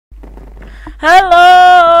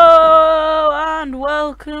Hello and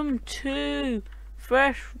welcome to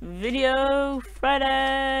Fresh Video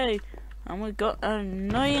Friday, and we've got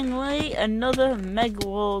annoyingly another Mega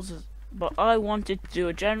Walls, but I wanted to do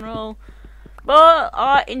a general, but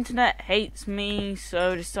our internet hates me,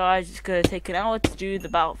 so decides it's going to take an hour to do the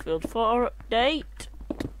Battlefield 4 update.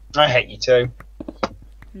 I hate you too.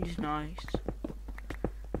 Which is nice.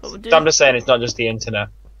 I'm just saying it's not just the internet.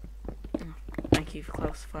 Thank you for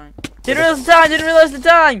clarifying. Didn't realise the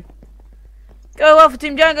time! Go Alpha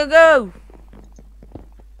Team Django, go!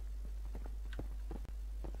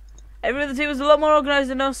 Every other team was a lot more organised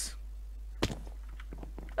than us.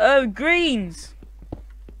 Oh, greens!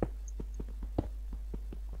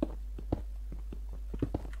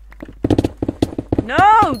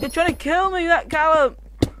 No! They're trying to kill me, that Callum!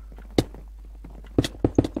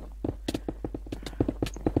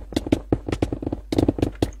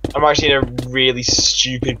 I'm actually in a really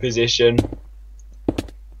stupid position.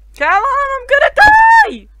 Callum, I'm gonna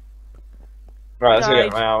die! Right, let's go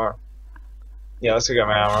get my armor. Yeah, let's go get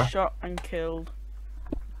my armor. Shot and killed.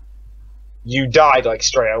 You died like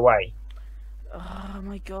straight away. Oh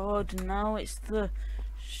my god, now it's the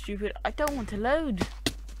stupid... I don't want to load.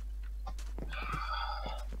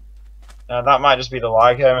 That might just be the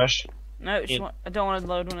lag, Hamish. No, it's not, I don't want to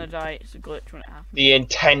load when I die. It's a glitch when it happens. The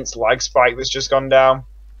intense lag spike that's just gone down.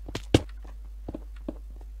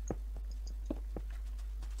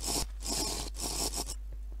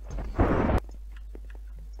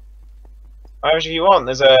 Hamish, if you want,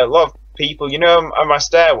 there's a lot of people, you know, on my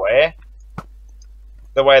stairway,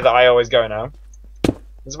 the way that I always go now.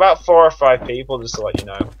 There's about 4 or 5 people, just to let you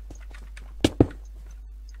know.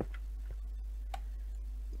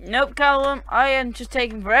 Nope, Callum, I am just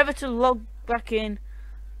taking forever to log back in.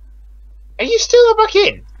 Are you still not back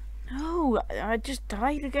in? No, I just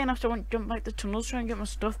died again after I went jump back the tunnels trying to get my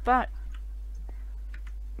stuff back.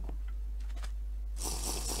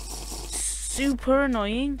 Super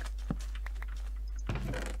annoying.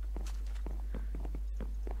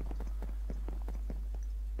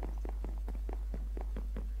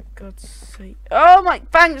 God's sake. Oh my,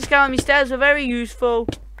 thanks Callum, your stairs were very useful.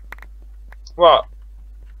 What?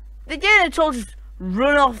 They didn't all just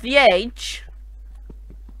run off the edge.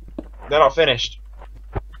 They're not finished.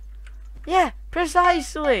 Yeah,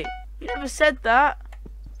 precisely. You never said that.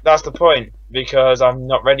 That's the point, because I'm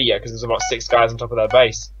not ready yet, because there's about 6 guys on top of their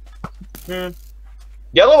base.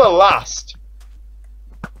 Yellow will last.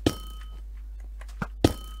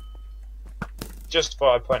 Just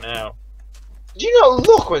thought I'd point it out. Did you not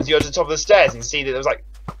look once you got to the top of the stairs and see that there was like...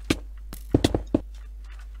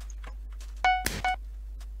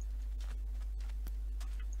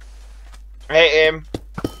 I hate him.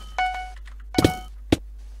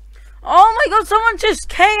 Oh my god, someone just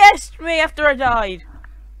KS'd me after I died.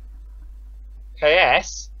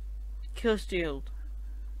 KS? Kill stealed.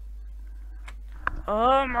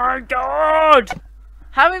 Oh my god!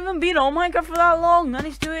 Haven't even been on Minecraft for that long, and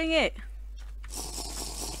he's doing it.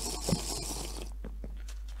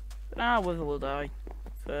 Wither will die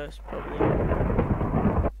first, probably.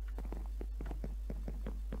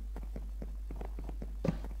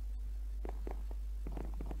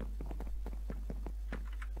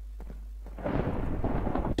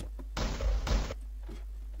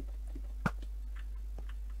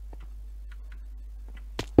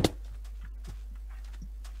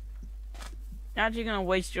 You're actually gonna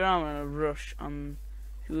waste your armor on a rush on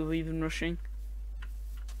who are even rushing?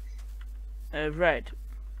 Red.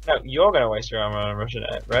 No, you're gonna waste your armor on a Russian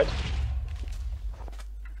red.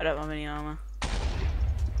 I don't have any armor.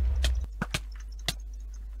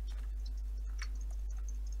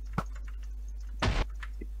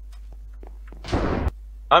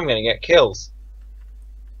 I'm gonna get kills.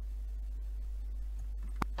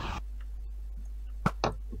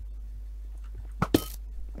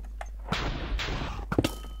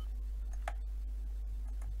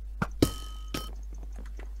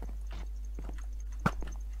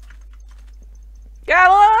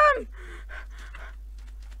 Callum!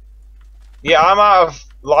 Yeah, I'm out of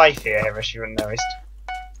life here, if you haven't noticed.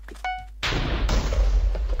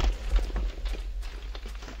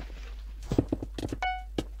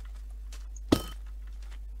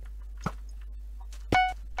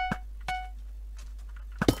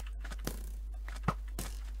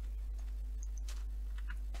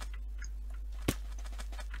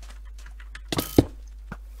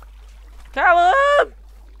 Callum!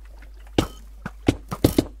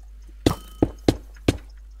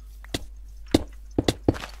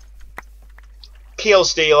 Kill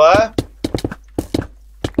stealer.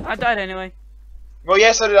 I died anyway. Well,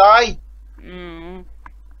 yes, so did I. I'm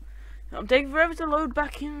taking forever to load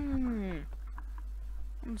back in.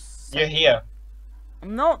 You're here.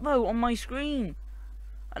 I'm not though on my screen.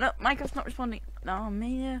 I know Minecraft's not responding. No, I'm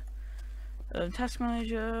here. Task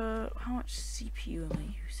manager. How much CPU am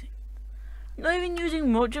I using? Not even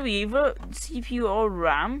using much of either CPU or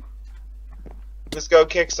RAM. Let's go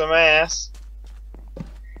kick some ass.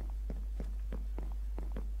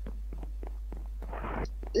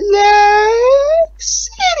 Leg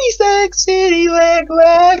city, leg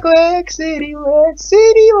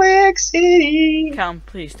city. Cam,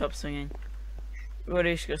 please stop singing. We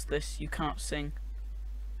already discussed this. You can't sing.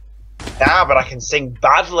 Ah, but I can sing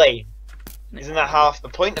badly. Isn't that half the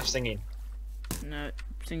point of singing? No,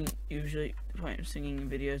 singing usually the point of singing in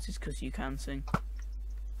videos is because you can sing.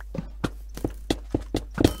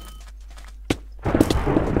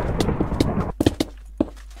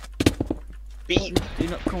 Beep. Do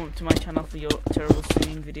not come up to my channel for your terrible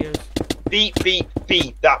singing videos. Beep, beep,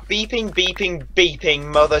 beep. That beeping, beeping, beeping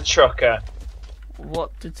mother trucker.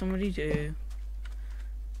 What did somebody do?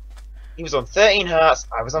 He was on 13 hearts,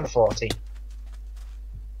 I was on 40.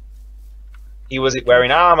 He was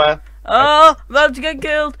wearing armour. Oh, I'm about to get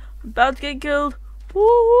killed. I'm about to get killed. Woo!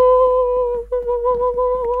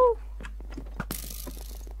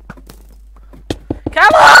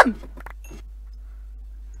 Come on!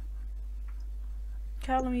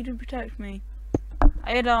 Callum, you didn't protect me.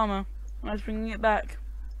 I had armour. I was bringing it back.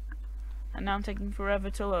 And now I'm taking forever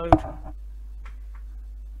to load.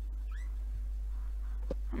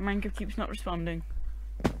 And Minecraft keeps not responding.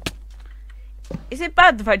 Is it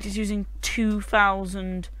bad the fact it's using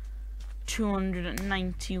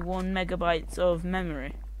 2,291 megabytes of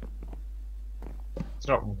memory? It's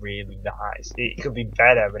not really nice. It could be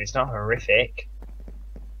better, but it's not horrific.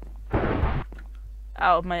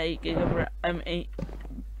 Out of my 8 gig of RAM, 8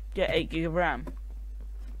 gig of RAM.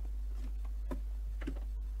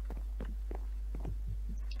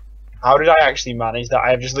 How did I actually manage that? I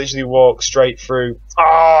have just literally walked straight through.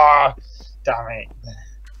 Ah, damn it!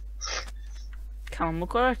 Callum,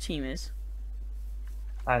 look what our team is.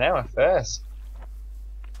 I know at first.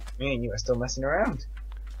 Me and you are still messing around.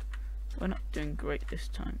 We're not doing great this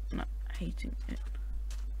time. I'm not hating it.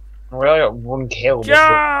 We only got one kill.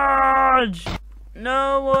 Charge!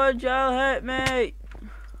 No one shall hurt me.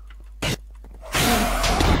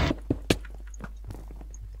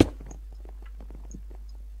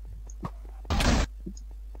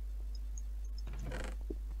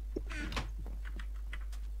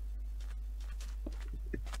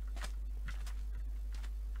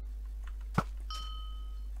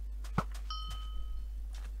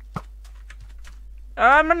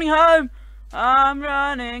 I'm running home. I'm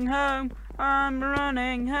running home. I'm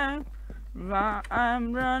running home.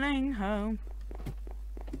 I'm running home.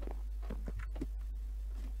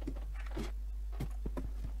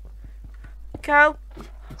 Cal.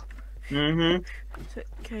 Mm-hmm.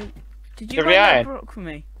 Okay. Did you buy that block for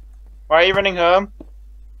me? Why are you running home?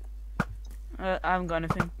 I haven't got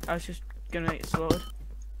anything. I was just gonna get slaughtered.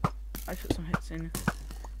 I put some hits in.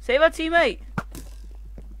 Save our teammate.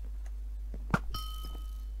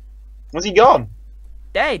 Where's he gone?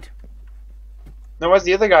 Dead. No, where's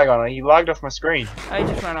the other guy gone? He lagged off my screen. I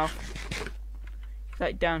just ran off. He's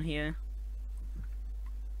like down here.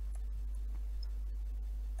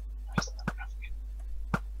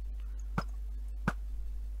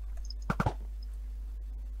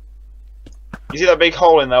 You see that big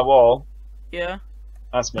hole in that wall? Yeah.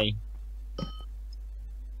 That's me.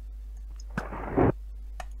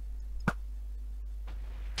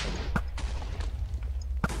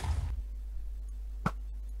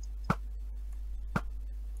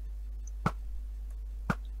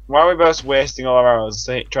 Why are we both wasting all our arrows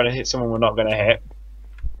trying to hit someone we're not going to hit?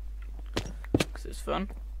 Because it's fun.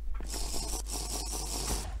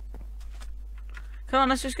 Come on,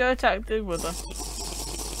 let's just go attack the brother.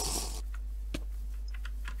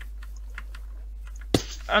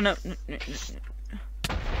 Oh no.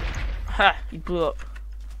 Ha! He blew up.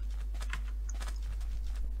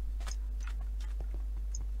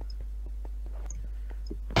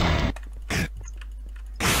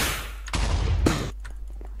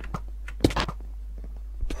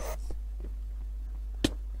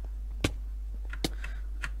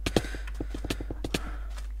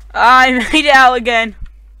 I made it out again.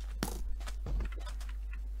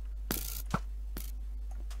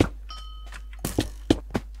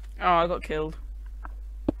 Oh, I got killed.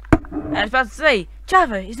 And I was about to say,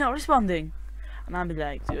 Java, he's not responding. And I'd be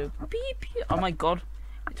like, beep, beep. Oh my god.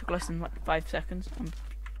 It took less than like 5 seconds. I'm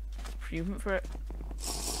fuming for it.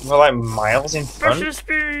 We're like miles in front. Pressure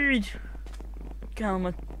speed!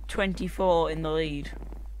 Calma 24 in the lead.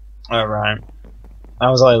 Alright.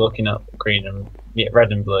 I was only looking at green and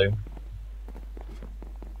red and blue.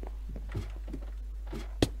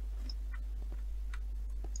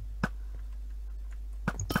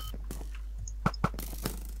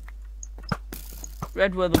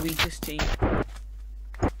 Red were the weakest team.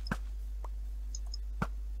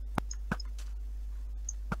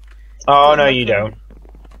 Oh no, you don't.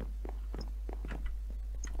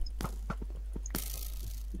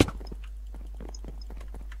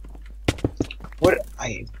 What?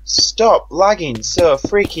 I stop lagging so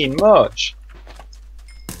freaking much.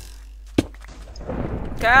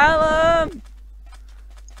 Callum!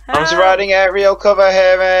 I'm surrounding aerial cover,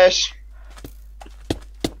 Hamish.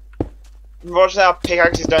 Unfortunately, our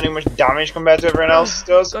pickaxes don't do much damage compared to everyone else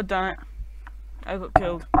does. God damn it. I got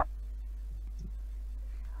killed.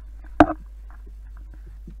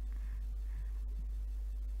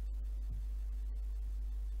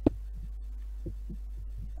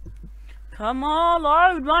 Come on,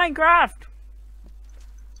 load Minecraft!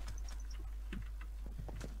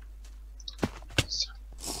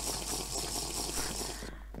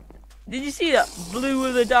 Did you see that? Blue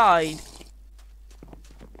Wither died.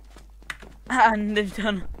 And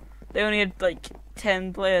they only had like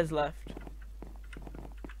 10 players left.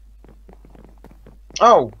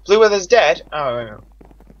 Oh, Blue Wither's dead? Oh, wait a minute.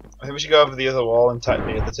 I think we should go over the other wall and attack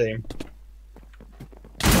the other team.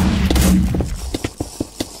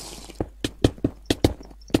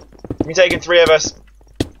 You're taking 3 of us.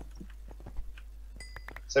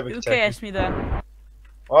 So we Who can take KS'd me there?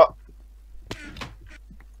 What?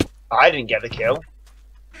 I didn't get the kill.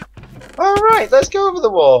 Alright, let's go over the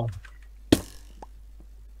wall.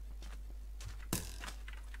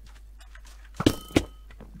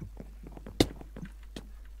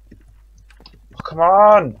 Oh, come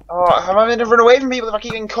on! Oh, how am I going to run away from people if I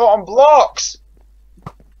keep getting caught on blocks?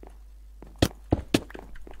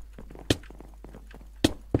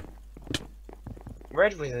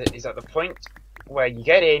 Red Wither is at the point where you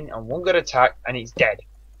get in and one good attack and it's dead.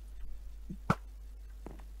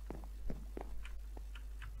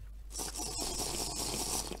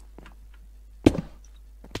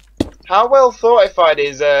 How well fortified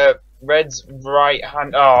is Red's right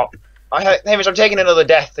hand? Oh, Hamish, I'm taking another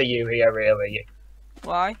death for you here, really.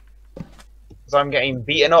 Why? Because I'm getting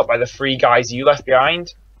beaten up by the 3 guys you left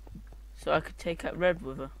behind. So I could take out Red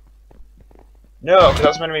Wither. No, because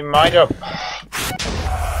that's meant to be my job.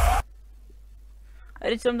 I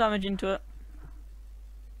did some damage into it.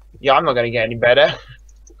 Yeah, I'm not going to get any better.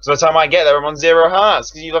 Because by the time I get there, I'm on 0 hearts.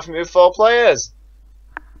 Because you left me with 4 players.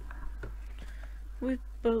 We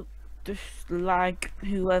built this lag.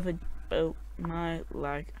 Whoever built my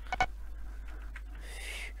lag.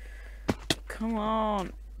 Come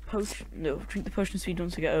on. Potion. No, drink the potion speed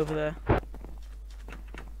once we get over there.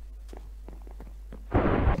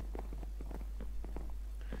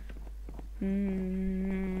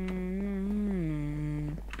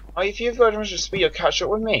 Oh, if you've got as much speed, you'll catch up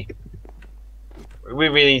with me. We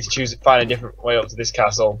really need to find a different way up to this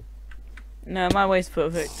castle. No, my way's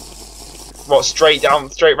perfect. What, straight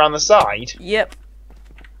round the side? Yep.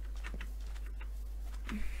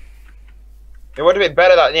 It would have been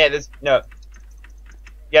better that, yeah, there's, no.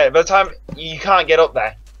 Yeah, by the time, you can't get up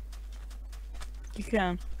there. You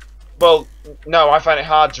can. Well, no, I find it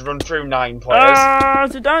hard to run through 9 players. Ah,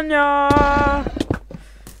 Tadanya!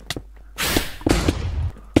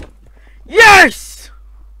 Yes!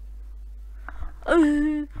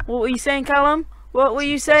 What were you saying, Callum? What were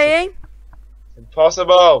you saying?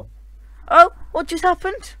 Impossible. Oh, what just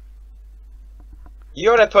happened?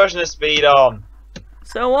 You had a pushing the speed on.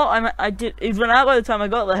 So what? It ran out by the time I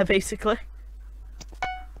got there, basically.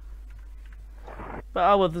 But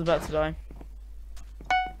I was about to die.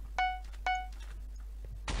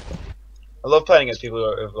 I love playing against people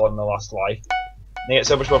who have won the last life. They get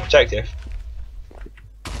so much more protective.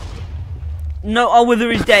 No, our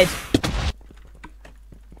Wither is dead.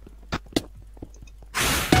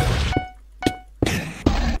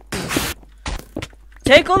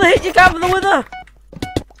 Take all the hit you can for the Wither!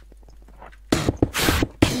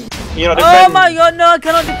 You're not Oh defending. my god, no, I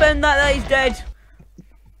cannot defend that, that is dead.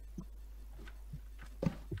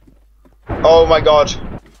 Oh my god.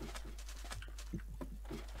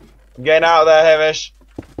 I'm getting out of there, Hamish.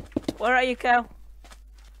 Where are you, Cal?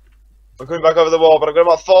 I'm coming back over the wall, but I've got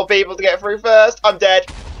about 4 people to get through first. I'm dead.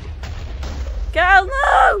 Cal,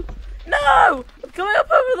 no! No! I'm coming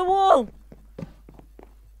up over the wall!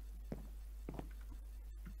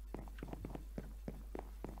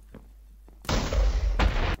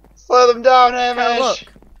 Slow them down, Hamish. Cal, look.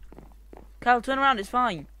 Cal, turn around, it's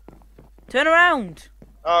fine. Turn around!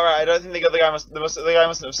 Alright, I don't think the guy mustn't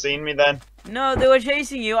have seen me then. No, they were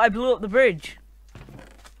chasing you, I blew up the bridge.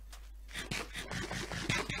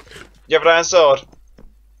 You have an iron sword?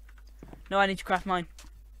 No, I need to craft mine.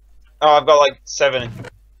 Oh, I've got like 7.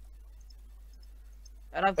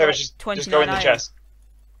 And I've got Hamish, like just go in the iron. chest.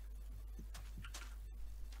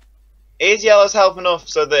 Is yellow's health enough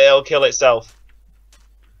so that it'll kill itself?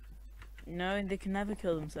 No, they can never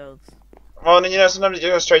kill themselves. Well, then, you know, sometimes it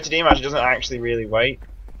goes straight to dematch. It doesn't actually really wait.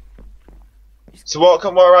 So what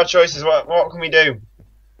are our choices? What can we do?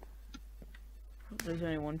 There's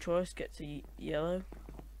only one choice. Get to yellow.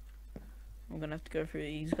 I'm gonna have to go through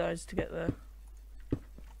these guys to get there.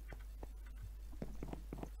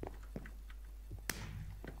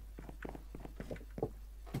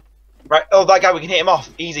 Right. Oh, that guy. We can hit him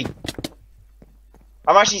off. Easy.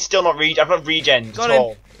 I'm actually still not I've not regen Got at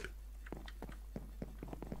all.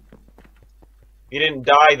 He didn't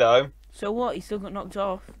die though. So what? He still got knocked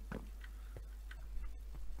off.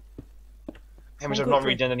 Hamish, I've not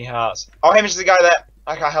regened any hearts. Oh, Hamish, there's a guy there.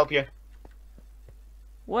 I can't help you.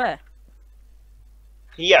 Where?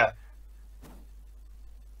 Here.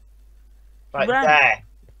 Right there.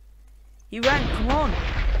 He ran. Come on.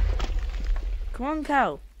 Come on,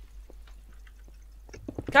 Cal.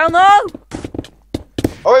 Cal, no!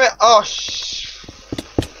 Oh, wait a minute. Oh,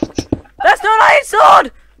 That's not an iron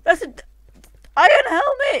sword! That's an iron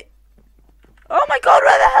helmet! Oh my god,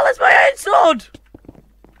 where the hell is my iron sword?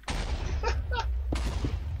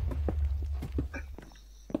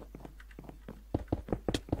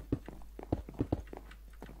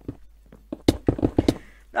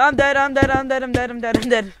 I'm dead, I'm dead, I'm dead, I'm dead, I'm dead, I'm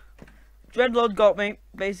dead. Dreadlord got me,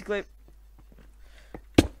 basically.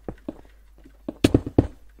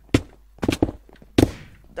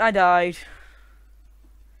 I died.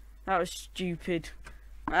 That was stupid.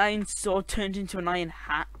 My iron sword turned into an iron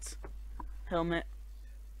hat. Helmet.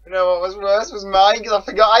 You know what was worse was mine because I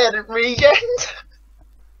forgot I hadn't regened.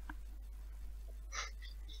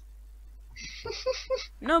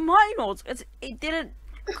 No, mine was. It didn't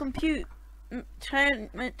compute. Turn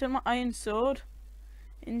my iron sword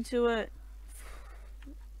into a.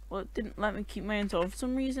 Well, it didn't let me keep my iron sword for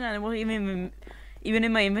some reason, and it wasn't even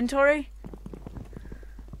in my inventory.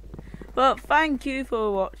 But thank you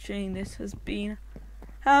for watching. This has been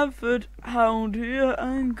Hamford, Hound here,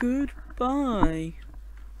 and goodbye.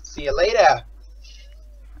 See you later.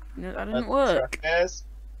 No, that didn't work.